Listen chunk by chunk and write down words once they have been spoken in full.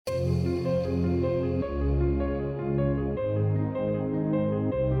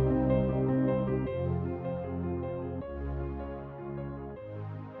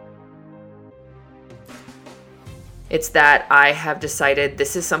It's that I have decided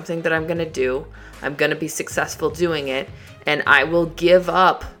this is something that I'm going to do. I'm going to be successful doing it. And I will give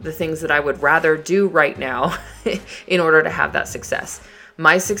up the things that I would rather do right now in order to have that success.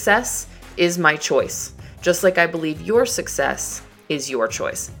 My success is my choice, just like I believe your success is your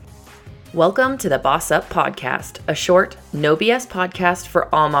choice. Welcome to the Boss Up Podcast, a short, no BS podcast for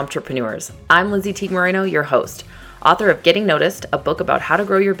all entrepreneurs. I'm Lindsay Teague Moreno, your host, author of Getting Noticed, a book about how to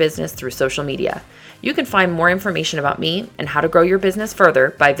grow your business through social media. You can find more information about me and how to grow your business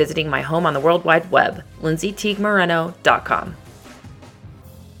further by visiting my home on the World Wide Web, lindsayteaguemoreno.com.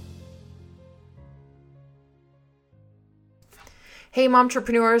 Hey,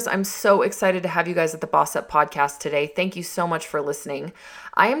 momtrepreneurs, I'm so excited to have you guys at the Boss Up Podcast today. Thank you so much for listening.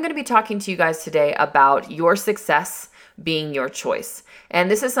 I am going to be talking to you guys today about your success being your choice.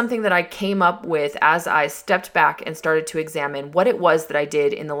 And this is something that I came up with as I stepped back and started to examine what it was that I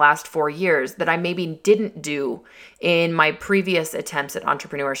did in the last 4 years that I maybe didn't do in my previous attempts at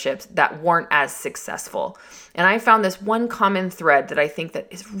entrepreneurship that weren't as successful. And I found this one common thread that I think that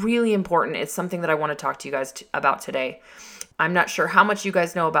is really important. It's something that I want to talk to you guys about today. I'm not sure how much you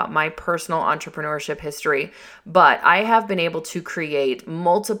guys know about my personal entrepreneurship history, but I have been able to create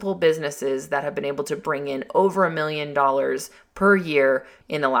multiple businesses that have been able to bring in over $1 million per year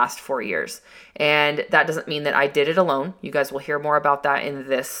in the last 4 years. And that doesn't mean that I did it alone. You guys will hear more about that in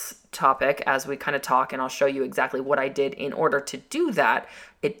this topic as we kind of talk, and I'll show you exactly what I did in order to do that.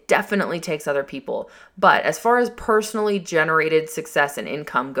 It definitely takes other people. But as far as personally generated success and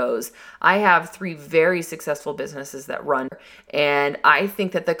income goes, I have 3 very successful businesses that run. And I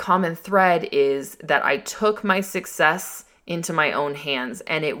think that the common thread is that I took my success into my own hands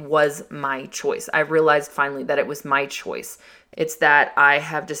and it was my choice. I realized finally that it was my choice. It's that I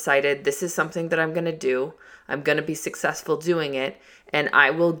have decided this is something that I'm going to do. I'm going to be successful doing it. And I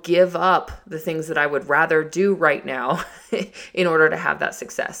will give up the things that I would rather do right now in order to have that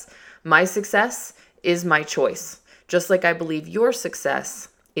success. My success is my choice, just like I believe your success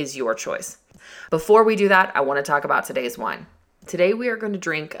is your choice. Before we do that, I want to talk about today's wine. Today we are going to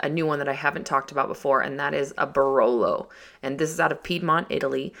drink a new one that I haven't talked about before, and that is a Barolo. And this is out of Piedmont,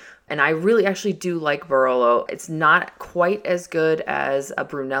 Italy. And I really actually do like Barolo. It's not quite as good as a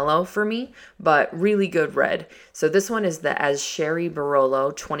Brunello for me, but really good red. So this one is the As Sherry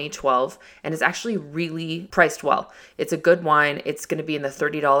Barolo 2012, and it's actually really priced well. It's a good wine. It's going to be in the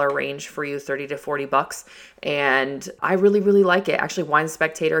 $30 range for you, 30 to 40 bucks. And I really, really like it. Actually, Wine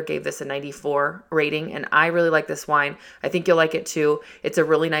Spectator gave this a 94 rating, and I really like this wine. I think you'll like it too. It's a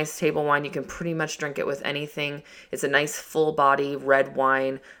really nice table wine. You can pretty much drink it with anything. It's a nice full body red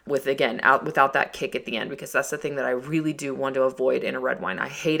wine with, again, without that kick at the end, because that's the thing that I really do want to avoid in a red wine. I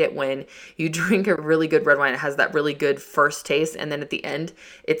hate it when you drink a really good red wine. It has that really good first taste, and then at the end,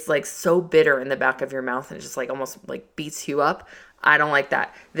 it's like so bitter in the back of your mouth, and it just like almost like beats you up. I don't like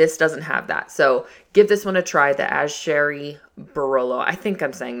that. This doesn't have that. So give this one a try, the As Sherry Barolo. I think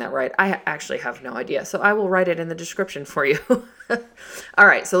I'm saying that right. I actually have no idea. So I will write it in the description for you. All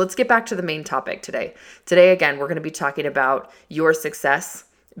right. So let's get back to the main topic today. Today, again, we're going to be talking about your success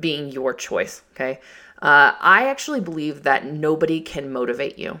being your choice. Okay. I actually believe that nobody can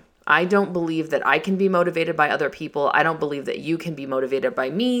motivate you. I don't believe that I can be motivated by other people. I don't believe that you can be motivated by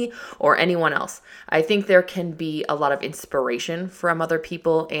me or anyone else. I think there can be a lot of inspiration from other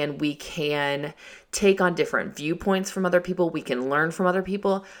people, and we can take on different viewpoints from other people. We can learn from other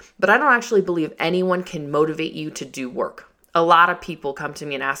people, but I don't actually believe anyone can motivate you to do work. A lot of people come to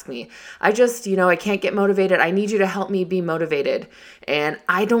me and ask me, I can't get motivated. I need you to help me be motivated. And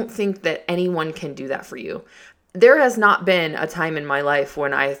I don't think that anyone can do that for you. There has not been a time in my life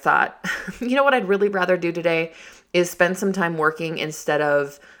when I thought, you know what I'd really rather do today is spend some time working instead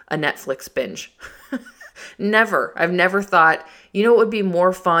of a Netflix binge. Never. I've never thought, you know what would be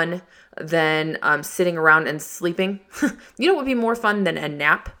more fun than sitting around and sleeping? You know what would be more fun than a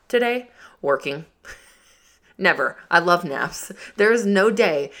nap today? Working. Never. I love naps. There is no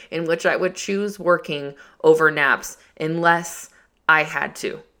day in which I would choose working over naps unless I had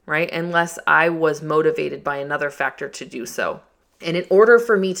to. Right? Unless I was motivated by another factor to do so. And in order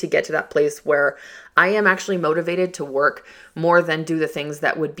for me to get to that place where I am actually motivated to work more than do the things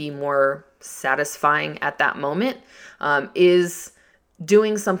that would be more satisfying at that moment, is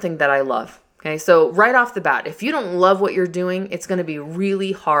doing something that I love. Okay. So right off the bat, if you don't love what you're doing, it's going to be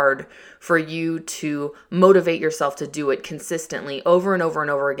really hard for you to motivate yourself to do it consistently over and over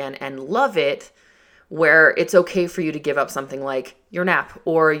and over again and love it, where it's okay for you to give up something like your nap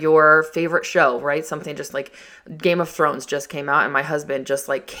or your favorite show, right? Something just like Game of Thrones just came out and my husband just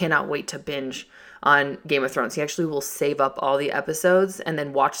like cannot wait to binge on Game of Thrones. He actually will save up all the episodes and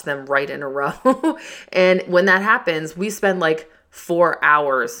then watch them right in a row. And when that happens, we spend like 4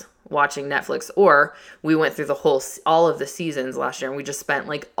 hours watching Netflix, or we went through all of the seasons last year and we just spent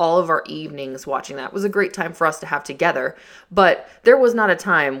like all of our evenings watching that. It was a great time for us to have together, but there was not a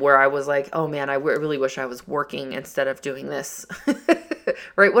time where I was like, oh man, I really wish I was working instead of doing this.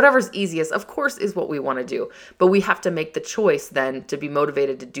 Right? Whatever's easiest, of course, is what we want to do, but we have to make the choice then to be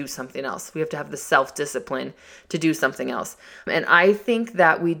motivated to do something else. We have to have the self-discipline to do something else. And I think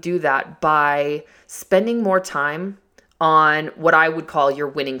that we do that by spending more time on what I would call your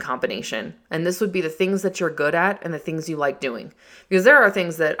winning combination. And this would be the things that you're good at and the things you like doing. Because there are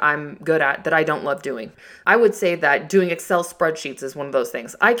things that I'm good at that I don't love doing. I would say that doing Excel spreadsheets is one of those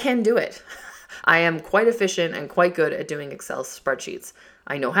things. I can do it. I am quite efficient and quite good at doing Excel spreadsheets.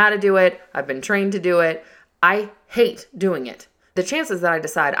 I know how to do it. I've been trained to do it. I hate doing it. The chances that I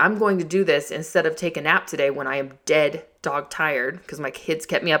decide I'm going to do this instead of take a nap today when I am dead dog tired because my kids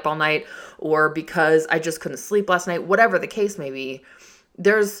kept me up all night or because I just couldn't sleep last night, whatever the case may be,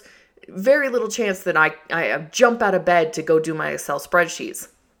 there's very little chance that I jump out of bed to go do my Excel spreadsheets.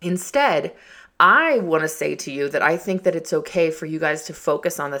 Instead, I want to say to you that I think that it's okay for you guys to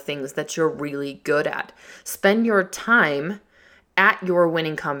focus on the things that you're really good at. Spend your time at your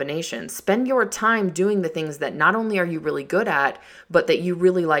winning combination. Spend your time doing the things that not only are you really good at, but that you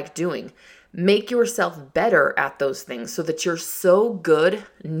really like doing. Make yourself better at those things so that you're so good,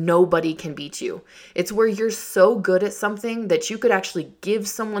 nobody can beat you. It's where you're so good at something that you could actually give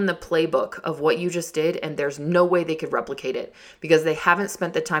someone the playbook of what you just did, and there's no way they could replicate it because they haven't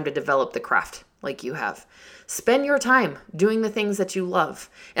spent the time to develop the craft like you have. Spend your time doing the things that you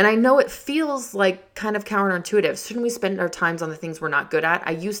love. And I know it feels like kind of counterintuitive. Shouldn't we spend our times on the things we're not good at?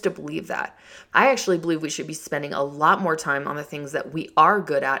 I used to believe that. I actually believe we should be spending a lot more time on the things that we are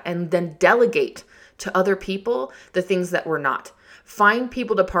good at and then delegate to other people the things that we're not. Find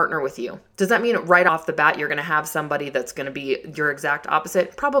people to partner with you. Does that mean right off the bat you're going to have somebody that's going to be your exact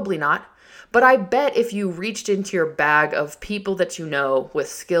opposite? Probably not. But I bet if you reached into your bag of people that you know with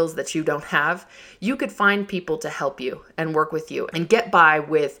skills that you don't have, you could find people to help you and work with you and get by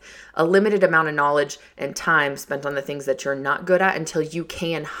with a limited amount of knowledge and time spent on the things that you're not good at until you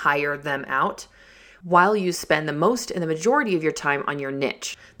can hire them out, while you spend the most and the majority of your time on your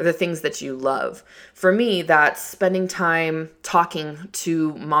niche, the things that you love. For me, that's spending time talking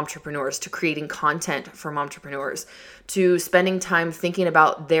to momtrepreneurs, to creating content for momtrepreneurs, to spending time thinking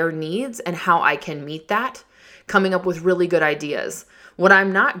about their needs and how I can meet that, coming up with really good ideas. What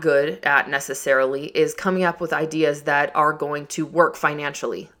I'm not good at necessarily is coming up with ideas that are going to work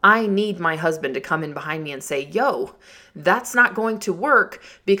financially. I need my husband to come in behind me and say, yo, that's not going to work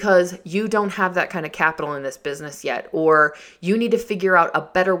because you don't have that kind of capital in this business yet. Or you need to figure out a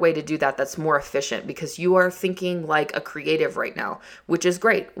better way to do that that's more efficient because you are thinking like a creative right now, which is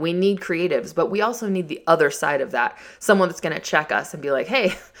great. We need creatives, but we also need the other side of that. Someone that's going to check us and be like,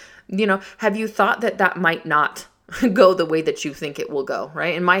 hey, have you thought that might not go the way that you think it will go,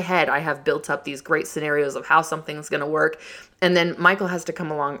 right? In my head, I have built up these great scenarios of how something's going to work. And then Michael has to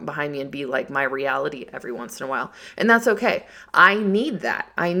come along behind me and be like my reality every once in a while. And that's okay. I need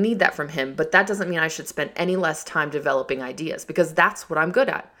that. I need that from him. But that doesn't mean I should spend any less time developing ideas because that's what I'm good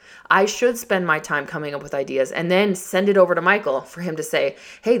at. I should spend my time coming up with ideas and then send it over to Michael for him to say,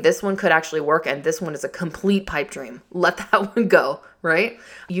 hey, this one could actually work and this one is a complete pipe dream. Let that one go, right?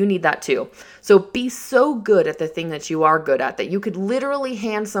 You need that too. So be so good at the thing that you are good at that you could literally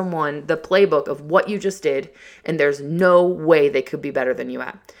hand someone the playbook of what you just did and there's no way they could be better than you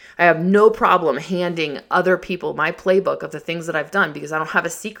at. I have no problem handing other people my playbook of the things that I've done because I don't have a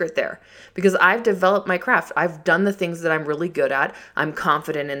secret there. Because I've developed my craft. I've done the things that I'm really good at. I'm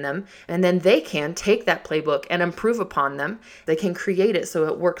confident in them. And then they can take that playbook and improve upon them. They can create it so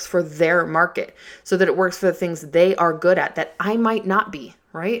it works for their market, so that it works for the things they are good at that I might not be,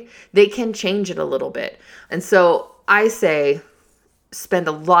 right? They can change it a little bit. And so I say, spend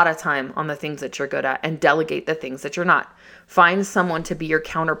a lot of time on the things that you're good at and delegate the things that you're not. Find someone to be your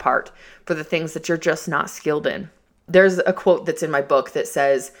counterpart for the things that you're just not skilled in. There's a quote that's in my book that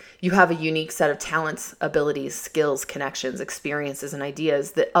says, you have a unique set of talents, abilities, skills, connections, experiences, and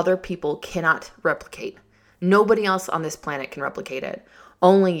ideas that other people cannot replicate. Nobody else on this planet can replicate it.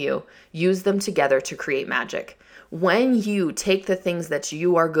 Only you. Use them together to create magic. When you take the things that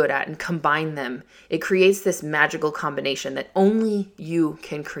you are good at and combine them, it creates this magical combination that only you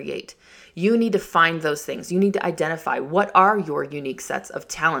can create. You need to find those things. You need to identify what are your unique sets of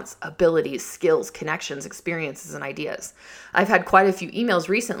talents, abilities, skills, connections, experiences, and ideas. I've had quite a few emails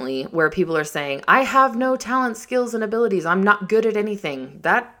recently where people are saying, I have no talent, skills, and abilities. I'm not good at anything.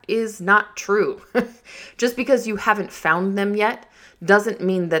 That is not true. Just because you haven't found them yet doesn't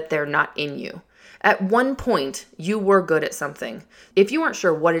mean that they're not in you. At one point, you were good at something. If you aren't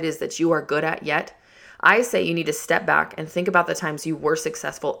sure what it is that you are good at yet, I say you need to step back and think about the times you were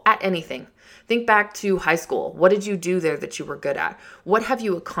successful at anything. Think back to high school. What did you do there that you were good at? What have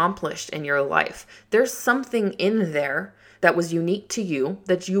you accomplished in your life? There's something in there that was unique to you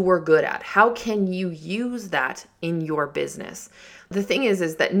that you were good at. How can you use that in your business? The thing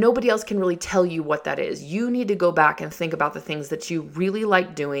is that nobody else can really tell you what that is. You need to go back and think about the things that you really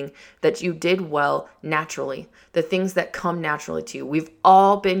like doing, that you did well naturally, the things that come naturally to you. We've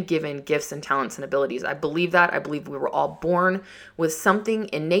all been given gifts and talents and abilities. I believe that. I believe we were all born with something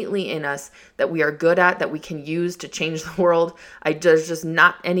innately in us that we are good at, that we can use to change the world. There's just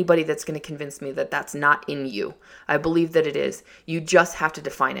not anybody that's going to convince me that that's not in you. I believe that it is. You just have to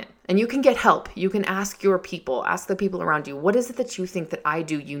define it. And you can get help. You can ask your people, ask the people around you, what is it that you think that I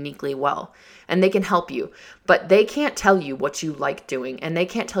do uniquely well? And they can help you. But they can't tell you what you like doing. And they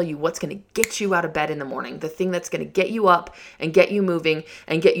can't tell you what's going to get you out of bed in the morning, the thing that's going to get you up and get you moving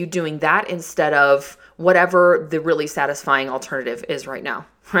and get you doing that instead of whatever the really satisfying alternative is right now,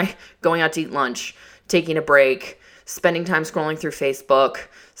 right? Going out to eat lunch, taking a break, spending time scrolling through Facebook,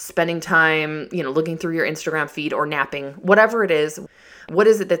 spending time, looking through your Instagram feed or napping, whatever it is. What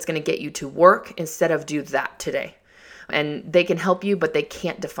is it that's going to get you to work instead of do that today? And they can help you, but they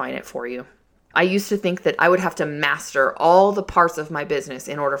can't define it for you. I used to think that I would have to master all the parts of my business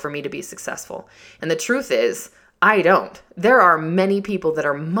in order for me to be successful. And the truth is, I don't. There are many people that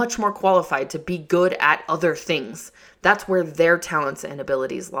are much more qualified to be good at other things. That's where their talents and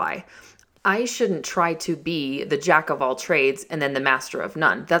abilities lie. I shouldn't try to be the jack of all trades and then the master of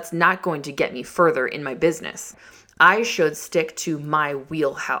none. That's not going to get me further in my business. I should stick to my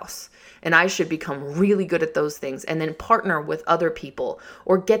wheelhouse and I should become really good at those things and then partner with other people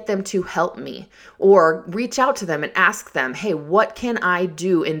or get them to help me or reach out to them and ask them, hey, what can I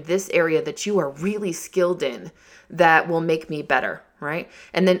do in this area that you are really skilled in that will make me better, right?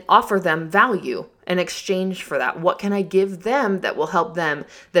 And then offer them value in exchange for that. What can I give them that will help them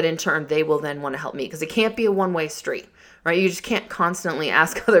that in turn they will then want to help me? Because it can't be a one-way street. Right? You just can't constantly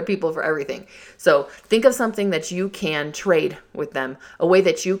ask other people for everything. So think of something that you can trade with them, a way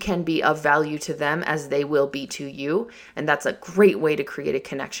that you can be of value to them as they will be to you. And that's a great way to create a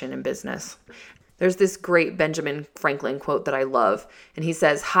connection in business. There's this great Benjamin Franklin quote that I love. And he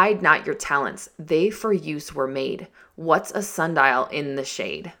says, hide not your talents. They for use were made. What's a sundial in the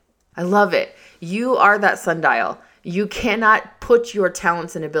shade? I love it. You are that sundial. You cannot put your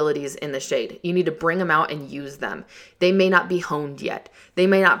talents and abilities in the shade. You need to bring them out and use them. They may not be honed yet. They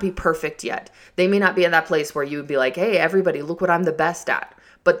may not be perfect yet. They may not be at that place where you would be like, hey, everybody, look what I'm the best at.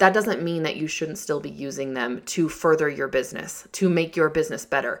 But that doesn't mean that you shouldn't still be using them to further your business, to make your business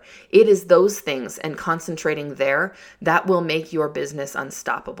better. It is those things and concentrating there that will make your business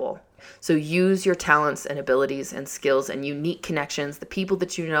unstoppable. So use your talents and abilities and skills and unique connections, the people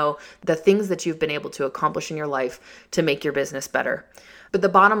that you know, the things that you've been able to accomplish in your life to make your business better. But the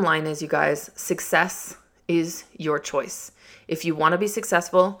bottom line is, you guys, success is your choice. If you want to be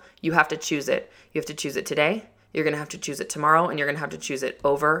successful, you have to choose it. You have to choose it today. You're going to have to choose it tomorrow, and you're going to have to choose it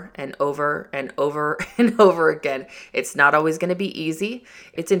over and over and over and over again. It's not always going to be easy.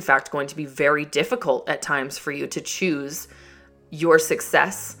 It's in fact going to be very difficult at times for you to choose your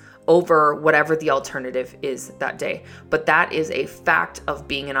success over whatever the alternative is that day. But that is a fact of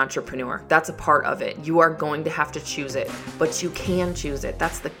being an entrepreneur. That's a part of it. You are going to have to choose it, but you can choose it.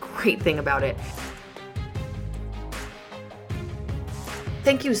 That's the great thing about it.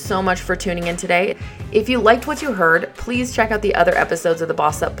 Thank you so much for tuning in today. If you liked what you heard, please check out the other episodes of the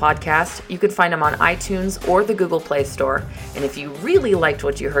Boss Up podcast. You can find them on iTunes or the Google Play Store. And if you really liked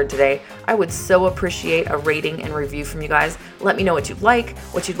what you heard today, I would so appreciate a rating and review from you guys. Let me know what you'd like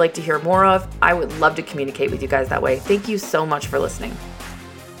to hear more of. I would love to communicate with you guys that way. Thank you so much for listening.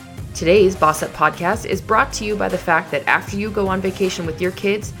 Today's Boss Up podcast is brought to you by the fact that after you go on vacation with your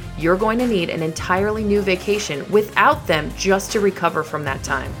kids, you're going to need an entirely new vacation without them just to recover from that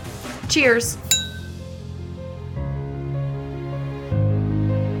time. Cheers!